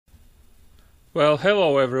Well,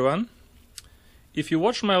 hello everyone. If you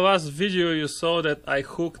watched my last video, you saw that I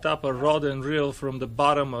hooked up a rod and reel from the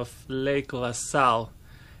bottom of Lake LaSalle.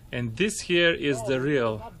 And this here is the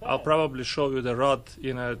reel. I'll probably show you the rod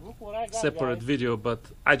in a separate video, but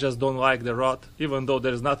I just don't like the rod, even though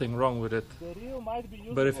there's nothing wrong with it.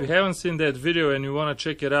 But if you haven't seen that video and you want to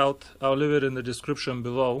check it out, I'll leave it in the description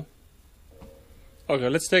below. Okay,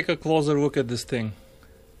 let's take a closer look at this thing.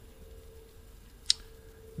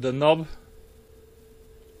 The knob,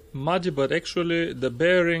 muddy, but actually the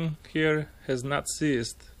bearing here has not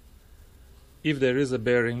seized. If there is a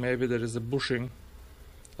bearing, maybe there is a bushing,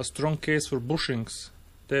 a strong case for bushings.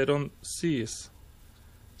 They don't seize,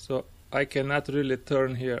 so I cannot really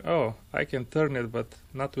turn here. Oh, I can turn it, but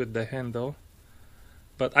not with the handle.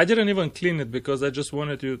 But I didn't even clean it because I just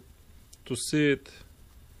wanted you to see it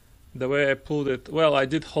the way I pulled it. Well, I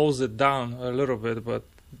did hose it down a little bit, but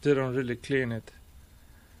didn't really clean it.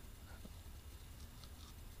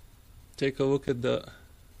 Take a look at the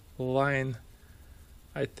line.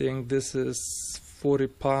 I think this is 40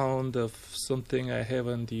 pounds of something I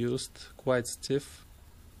haven't used, quite stiff.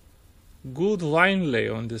 Good line lay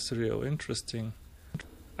on this reel, interesting.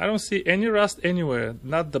 I don't see any rust anywhere,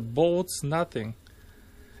 not the bolts, nothing.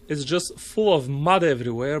 It's just full of mud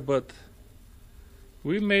everywhere, but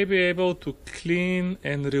we may be able to clean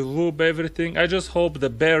and relube everything. I just hope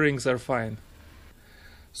the bearings are fine.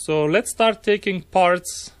 So let's start taking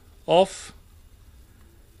parts off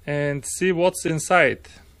and see what's inside.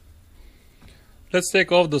 Let's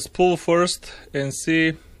take off the spool first and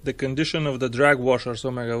see the condition of the drag washers.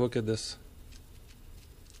 Oh my god, look at this.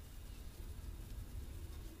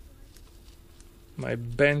 My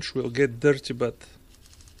bench will get dirty, but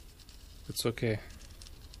it's okay.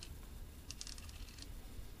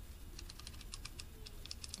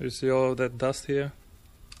 You see all of that dust here?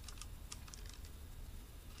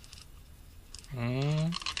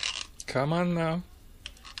 Come on now.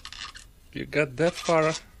 You got that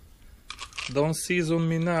far. Don't seize on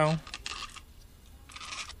me now.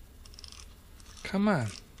 Come on.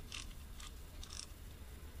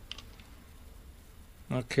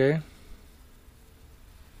 Okay.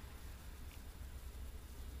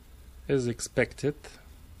 As expected.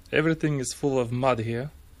 Everything is full of mud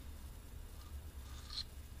here.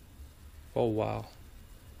 Oh wow.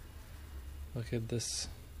 Look at this.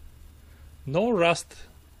 No rust.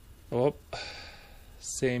 Oh,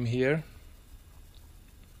 same here.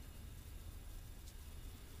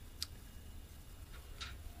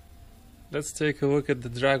 Let's take a look at the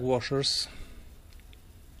drag washers.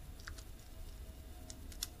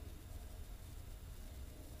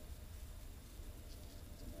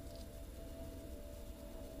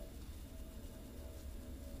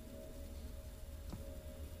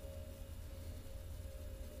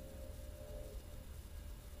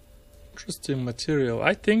 Interesting material.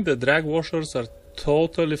 I think the drag washers are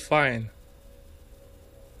totally fine.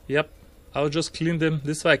 Yep, I'll just clean them.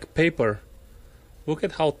 This is like paper. Look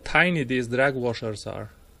at how tiny these drag washers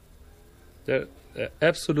are. They're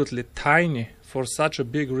absolutely tiny for such a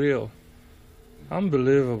big reel.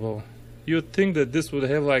 Unbelievable. You'd think that this would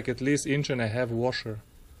have like at least 1.5 inch washer.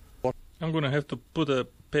 I'm gonna have to put a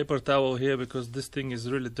paper towel here because this thing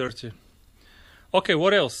is really dirty. Okay,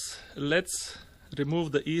 what else? Let's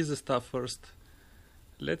remove the easy stuff first.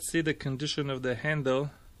 Let's see the condition of the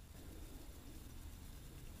handle.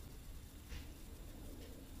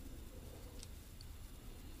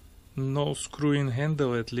 No screw-in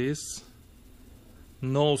handle at least.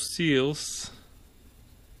 No seals.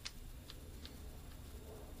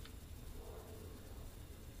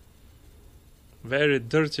 Very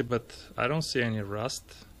dirty, but I don't see any rust.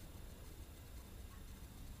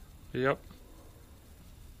 Yep.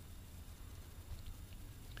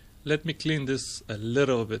 Let me clean this a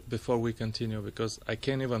little bit before we continue because I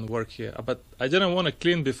can't even work here. But I didn't want to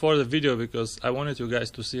clean before the video because I wanted you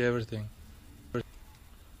guys to see everything.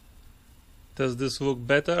 Does this look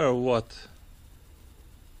better or what?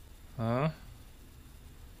 Huh?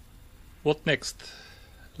 What next?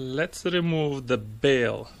 Let's remove the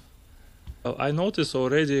bail. Well, I noticed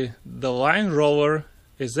already the line roller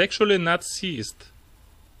is actually not seized.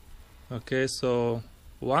 Okay, so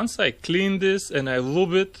once I clean this and I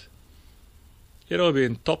lube it, it'll be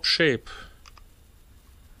in top shape.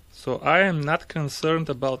 So I am not concerned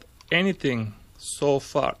about anything so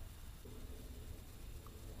far.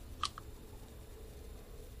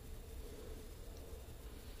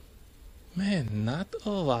 Man, not a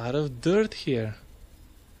lot of dirt here.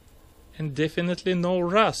 And definitely no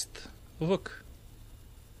rust. Look.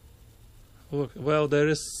 Look, well, there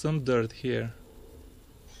is some dirt here.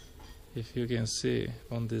 If you can see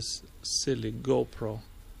on this silly GoPro.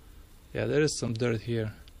 Yeah, there is some dirt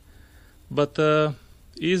here, but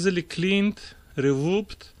easily cleaned,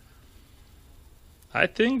 relubed. I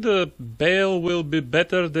think the bale will be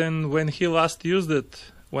better than when he last used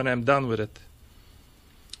it when I'm done with it.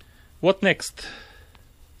 What next?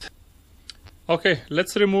 Okay,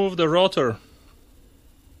 let's remove the rotor.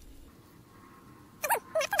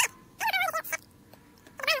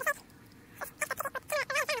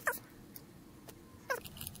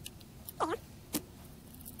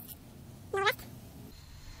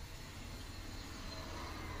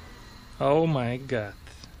 Oh my god.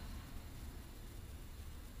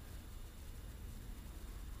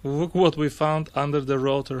 Look what we found under the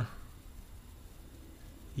rotor.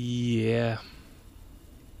 Yeah.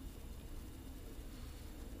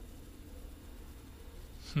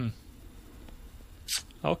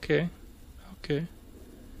 Okay.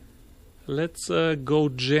 Let's go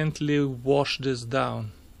gently wash this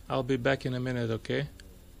down. I'll be back in a minute, okay?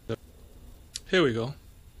 Here we go.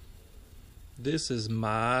 This is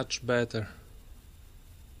much better.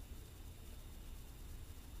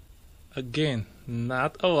 Again,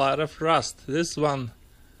 not a lot of rust. This one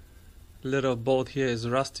little bolt here is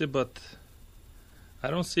rusty, but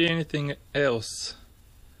I don't see anything else.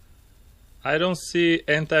 I don't see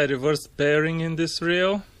anti-reverse bearing in this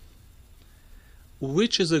reel,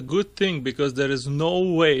 which is a good thing because there is no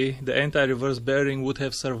way the anti-reverse bearing would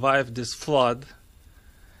have survived this flood,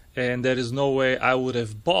 and there is no way I would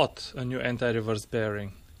have bought a new anti-reverse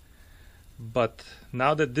bearing. But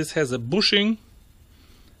now that this has a bushing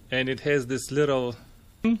and it has this little,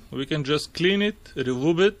 we can just clean it,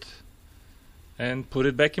 relube it, and put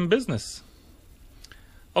it back in business.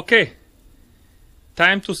 Okay,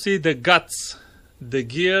 time to see the guts, the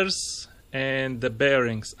gears and the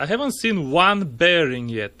bearings. I haven't seen one bearing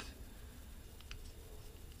yet.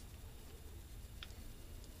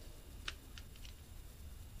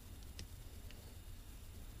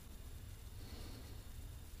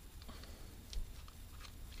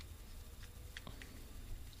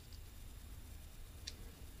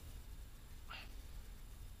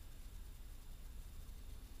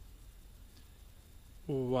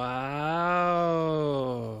 Wow,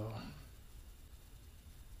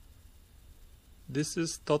 this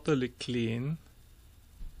is totally clean.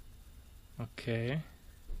 Okay,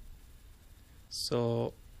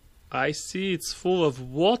 so I see it's full of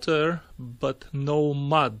water but no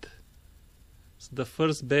mud. It's the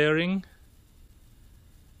first bearing.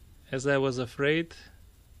 As I was afraid,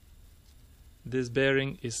 this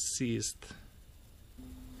bearing is seized.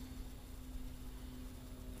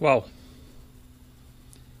 Wow.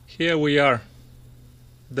 Here we are,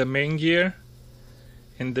 the main gear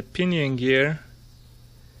and the pinion gear,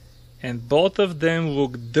 and both of them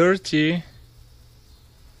look dirty,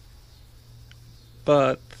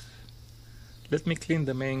 but let me clean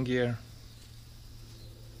the main gear.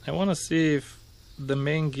 I want to see if the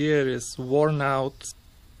main gear is worn out.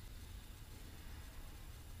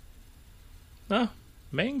 No,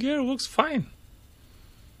 main gear looks fine,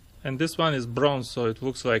 and this one is bronze, so it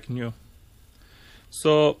looks like new.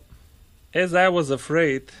 So, as I was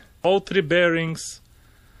afraid, all three bearings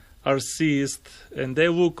are seized and they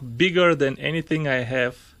look bigger than anything I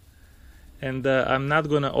have, and I'm not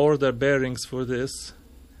gonna order bearings for this,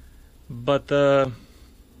 but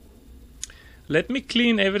let me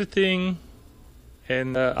clean everything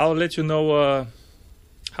and I'll let you know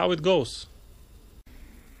how it goes.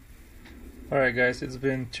 Alright guys, it's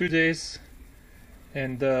been 2 days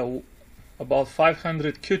and about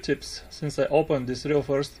 500 Q-tips since I opened this reel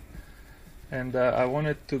first, and I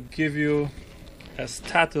wanted to give you a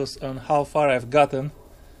status on how far I've gotten.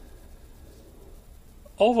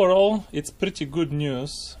 Overall, it's pretty good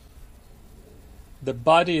news. The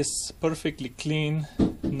body is perfectly clean,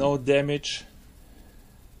 no damage.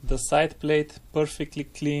 The side plate perfectly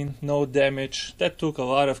clean, no damage. That took a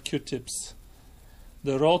lot of Q-tips.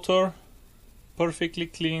 The rotor perfectly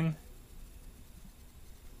clean,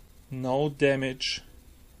 no damage.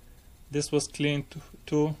 This was clean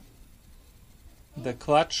too. The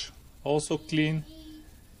clutch also clean,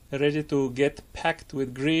 ready to get packed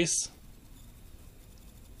with grease.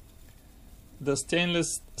 The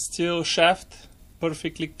stainless steel shaft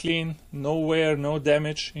perfectly clean, no wear, no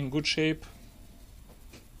damage, in good shape.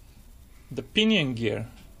 The pinion gear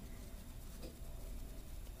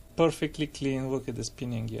perfectly clean. Look at this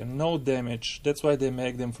pinion gear, no damage. That's why they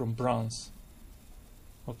make them from bronze.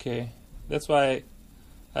 Okay, that's why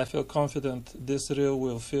I feel confident this reel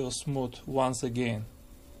will feel smooth once again.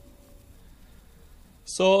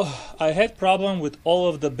 So I had problem with all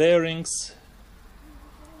of the bearings.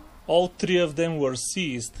 All three of them were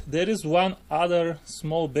seized. There is one other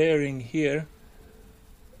small bearing here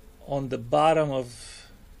on the bottom of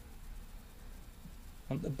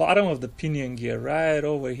the pinion gear, right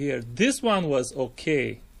over here. This one was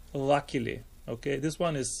okay, luckily. Okay, this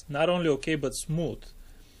one is not only okay but smooth.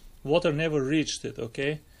 Water never reached it.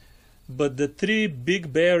 Okay, but the three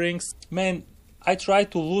big bearings, man, I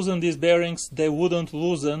tried to loosen these bearings, they wouldn't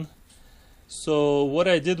loosen. So what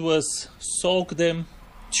I did was soak them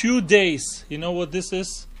 2 days. You know what this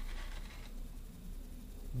is?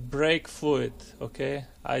 Brake fluid. Okay,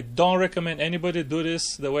 I don't recommend anybody do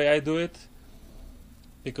this the way I do it,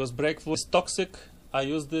 because brake fluid is toxic. I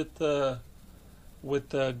used it with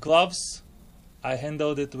gloves. I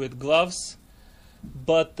handled it with gloves,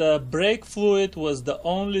 but brake fluid was the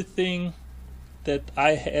only thing that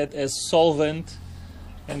I had as solvent,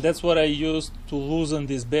 and that's what I used to loosen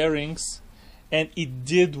these bearings, and it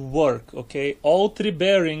did work. Okay, all three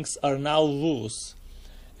bearings are now loose,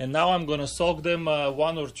 and now I'm gonna soak them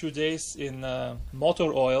 1 or 2 days in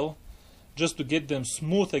motor oil just to get them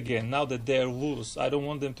smooth again now that they're loose. I don't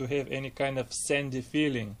want them to have any kind of sandy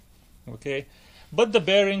feeling. Okay, but the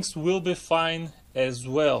bearings will be fine as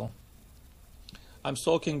well. I'm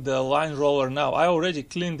soaking the line roller now. I already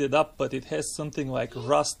cleaned it up, but it has something like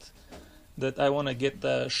rust that I want to get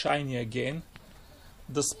shiny again.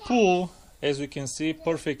 The spool, as you can see,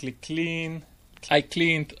 perfectly clean. I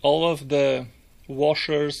cleaned all of the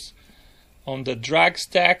washers on the drag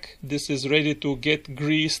stack. This is ready to get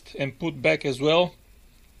greased and put back as well.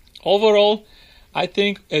 Overall, I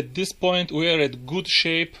think at this point we are at good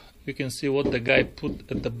shape. You can see what the guy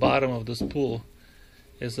put at the bottom of the spool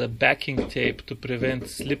as a backing tape to prevent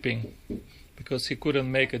slipping, because he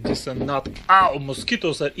couldn't make a decent knot. Ow!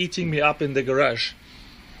 Mosquitoes are eating me up in the garage.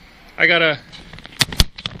 I gotta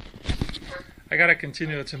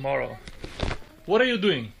continue tomorrow. What are you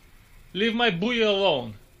doing? Leave my buoy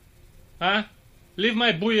alone. Huh? Leave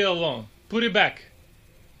my buoy alone. Put it back.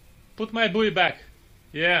 Put my buoy back.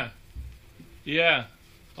 Yeah. Yeah.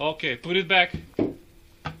 Okay, put it back.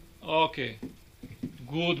 Okay.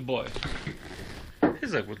 Good boy.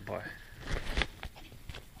 He's a good boy.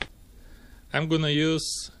 I'm gonna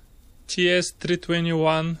use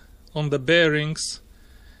TS321 on the bearings,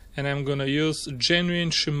 and I'm gonna use genuine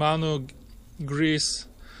Shimano grease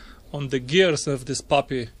on the gears of this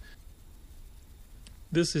puppy.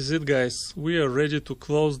 This is it, guys. We are ready to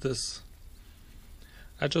close this.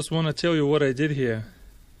 I just want to tell you what I did here.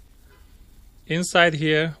 Inside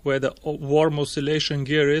here, where the warm oscillation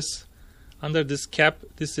gear is, under this cap,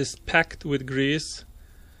 this is packed with grease.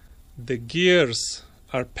 The gears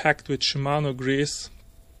are packed with Shimano grease,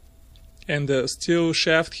 and the steel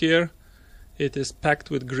shaft here, it is packed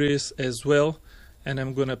with grease as well, and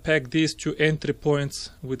I'm gonna pack these two entry points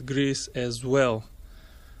with grease as well.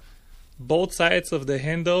 Both sides of the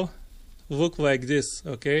handle look like this,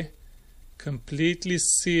 okay? Completely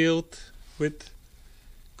sealed with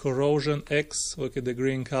Corrosion X, look at the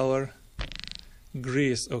green color,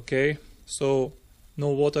 grease, okay? So no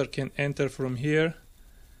water can enter from here.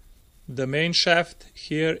 The main shaft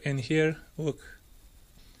here and here, look.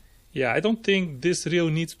 Yeah, I don't think this reel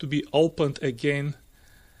needs to be opened again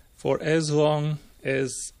for as long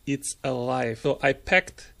as it's alive. So I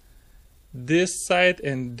packed this side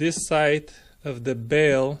and this side of the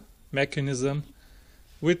bail mechanism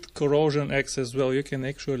with Corrosion X as well. You can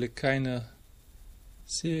actually kind of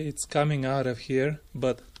see it's coming out of here,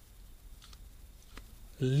 but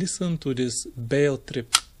listen to this bail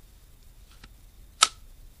trip.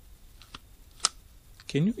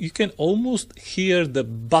 You can almost hear the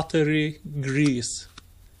buttery grease.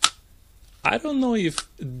 I don't know if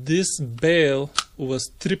this bail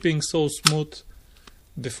was tripping so smooth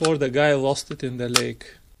before the guy lost it in the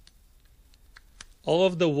lake. All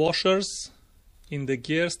of the washers in the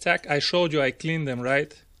gear stack, I showed you I cleaned them,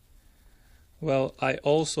 right? Well, I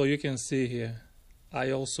also, you can see here,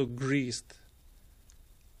 I also greased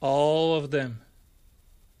all of them.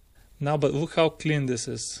 Now, but look how clean this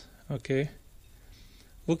is, okay?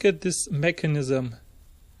 Look at this mechanism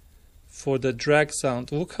for the drag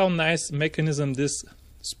sound. Look how nice mechanism this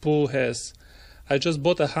spool has. I just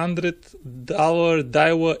bought $100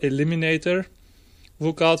 Daiwa Eliminator.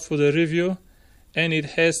 Look out for the review. And it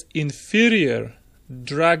has inferior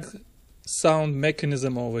drag sound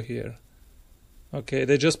mechanism over here. Okay,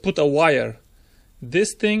 they just put a wire.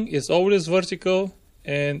 This thing is always vertical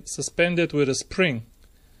and suspended with a spring.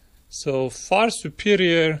 So far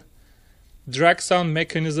superior drag sound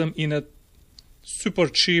mechanism in a super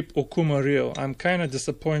cheap Okuma reel. I'm kind of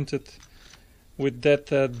disappointed with that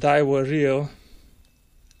Daiwa reel.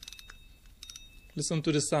 Listen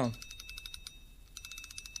to the sound.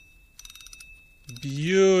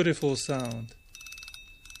 Beautiful sound.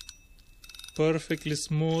 perfectly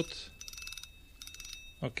smooth.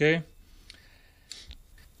 Okay.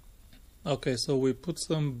 Okay, so we put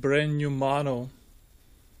some brand new mono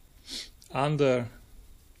under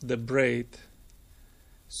the braid.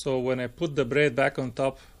 So when I put the braid back on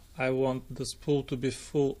top, I want the spool to be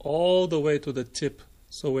full all the way to the tip.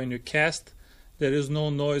 So when you cast, there is no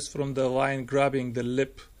noise from the line grabbing the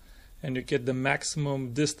lip, and you get the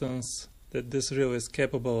maximum distance that this reel is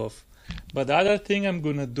capable of. But the other thing I'm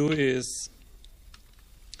gonna do is,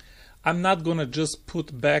 I'm not gonna just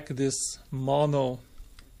put back this mono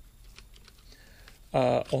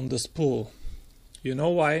on the spool. You know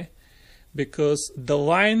why? Because the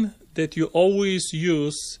line that you always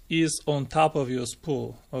use is on top of your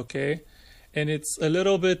spool, okay? And it's a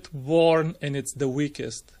little bit worn and it's the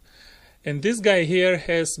weakest. And this guy here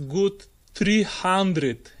has good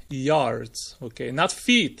 300 yards, okay? Not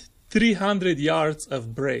feet, 300 yards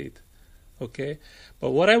of braid, okay?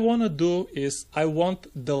 But what I want to do is I want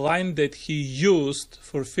the line that he used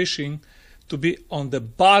for fishing to be on the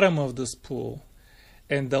bottom of the spool.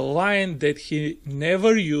 And the line that he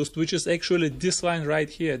never used, which is actually this line right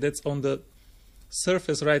here, that's on the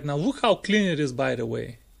surface right now. Look how clean it is, by the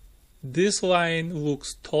way. This line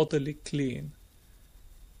looks totally clean.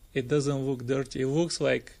 It doesn't look dirty. It looks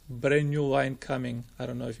like brand new line coming. I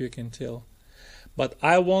don't know if you can tell. But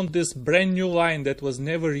I want this brand new line that was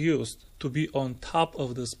never used to be on top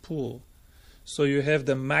of the spool. So you have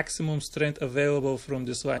the maximum strength available from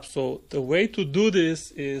this line. So the way to do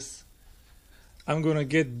this is, I'm gonna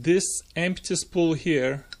get this empty spool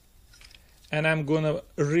here, and I'm gonna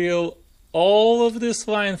reel all of this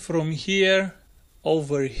line from here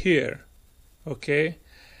over here, okay?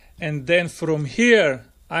 And then from here,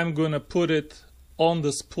 I'm gonna put it on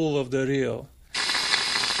the spool of the reel.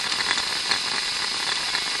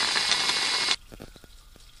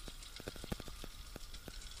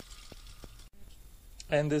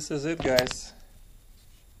 And this is it, guys.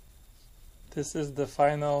 This is the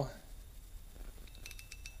final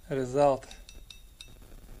result.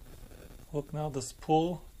 Look, now the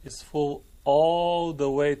spool is full all the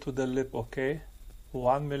way to the lip, okay?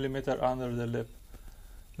 1 millimeter under the lip.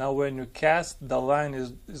 Now when you cast, the line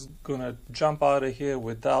is gonna jump out of here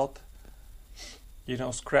without, you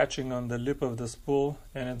know, scratching on the lip of the spool,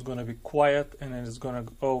 and it's gonna be quiet and it's gonna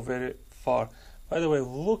go very far. By the way,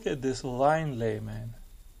 look at this line lay, man.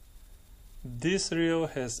 This reel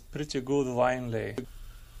has pretty good line lay.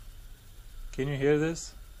 Can you hear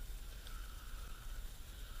this?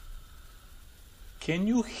 Can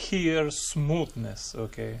you hear smoothness,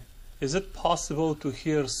 okay? Is it possible to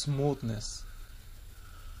hear smoothness?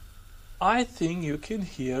 I think you can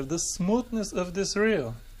hear the smoothness of this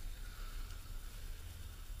reel.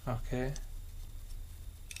 Okay.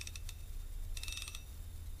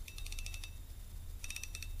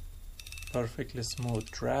 Perfectly smooth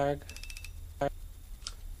drag.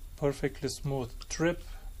 Perfectly smooth trip.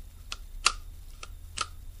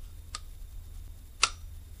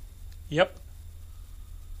 Yep.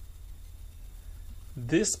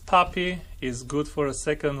 This puppy is good for a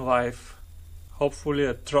second life. Hopefully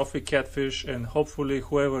a trophy catfish, and hopefully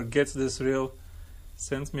whoever gets this reel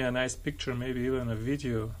sends me a nice picture, maybe even a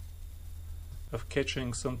video of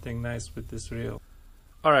catching something nice with this reel.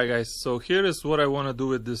 Alright guys, so here is what I want to do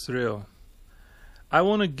with this reel. I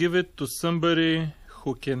want to give it to somebody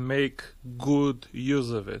who can make good use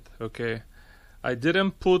of it, okay? I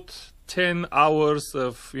didn't put 10 hours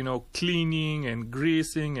of, you know, cleaning and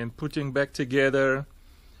greasing and putting back together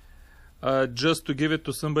just to give it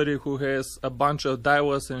to somebody who has a bunch of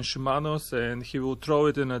Daiwas and Shimanos, and he will throw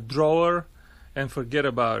it in a drawer and forget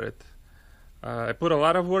about it. I put a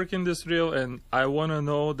lot of work in this reel, and I want to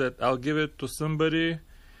know that I'll give it to somebody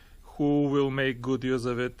who will make good use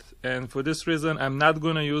of it. And for this reason, I'm not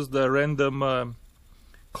going to use the random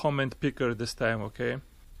comment picker this time, okay?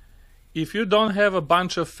 If you don't have a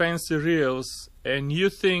bunch of fancy reels and you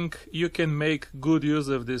think you can make good use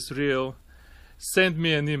of this reel, send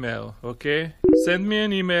me an email, okay? Send me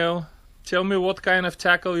an email, tell me what kind of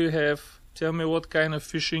tackle you have, tell me what kind of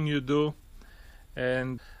fishing you do,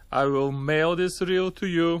 and I will mail this reel to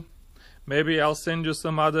you. Maybe I'll send you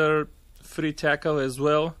some other free tackle as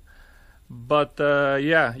well. But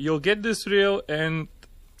yeah, you'll get this reel, and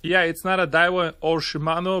yeah, it's not a Daiwa or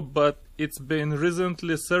Shimano, but it's been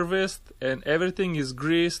recently serviced and everything is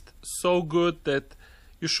greased so good that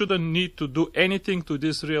you shouldn't need to do anything to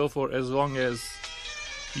this reel for as long as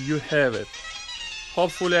you have it.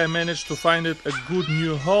 Hopefully I managed to find it a good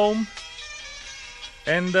new home,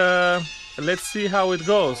 and let's see how it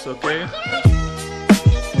goes, okay?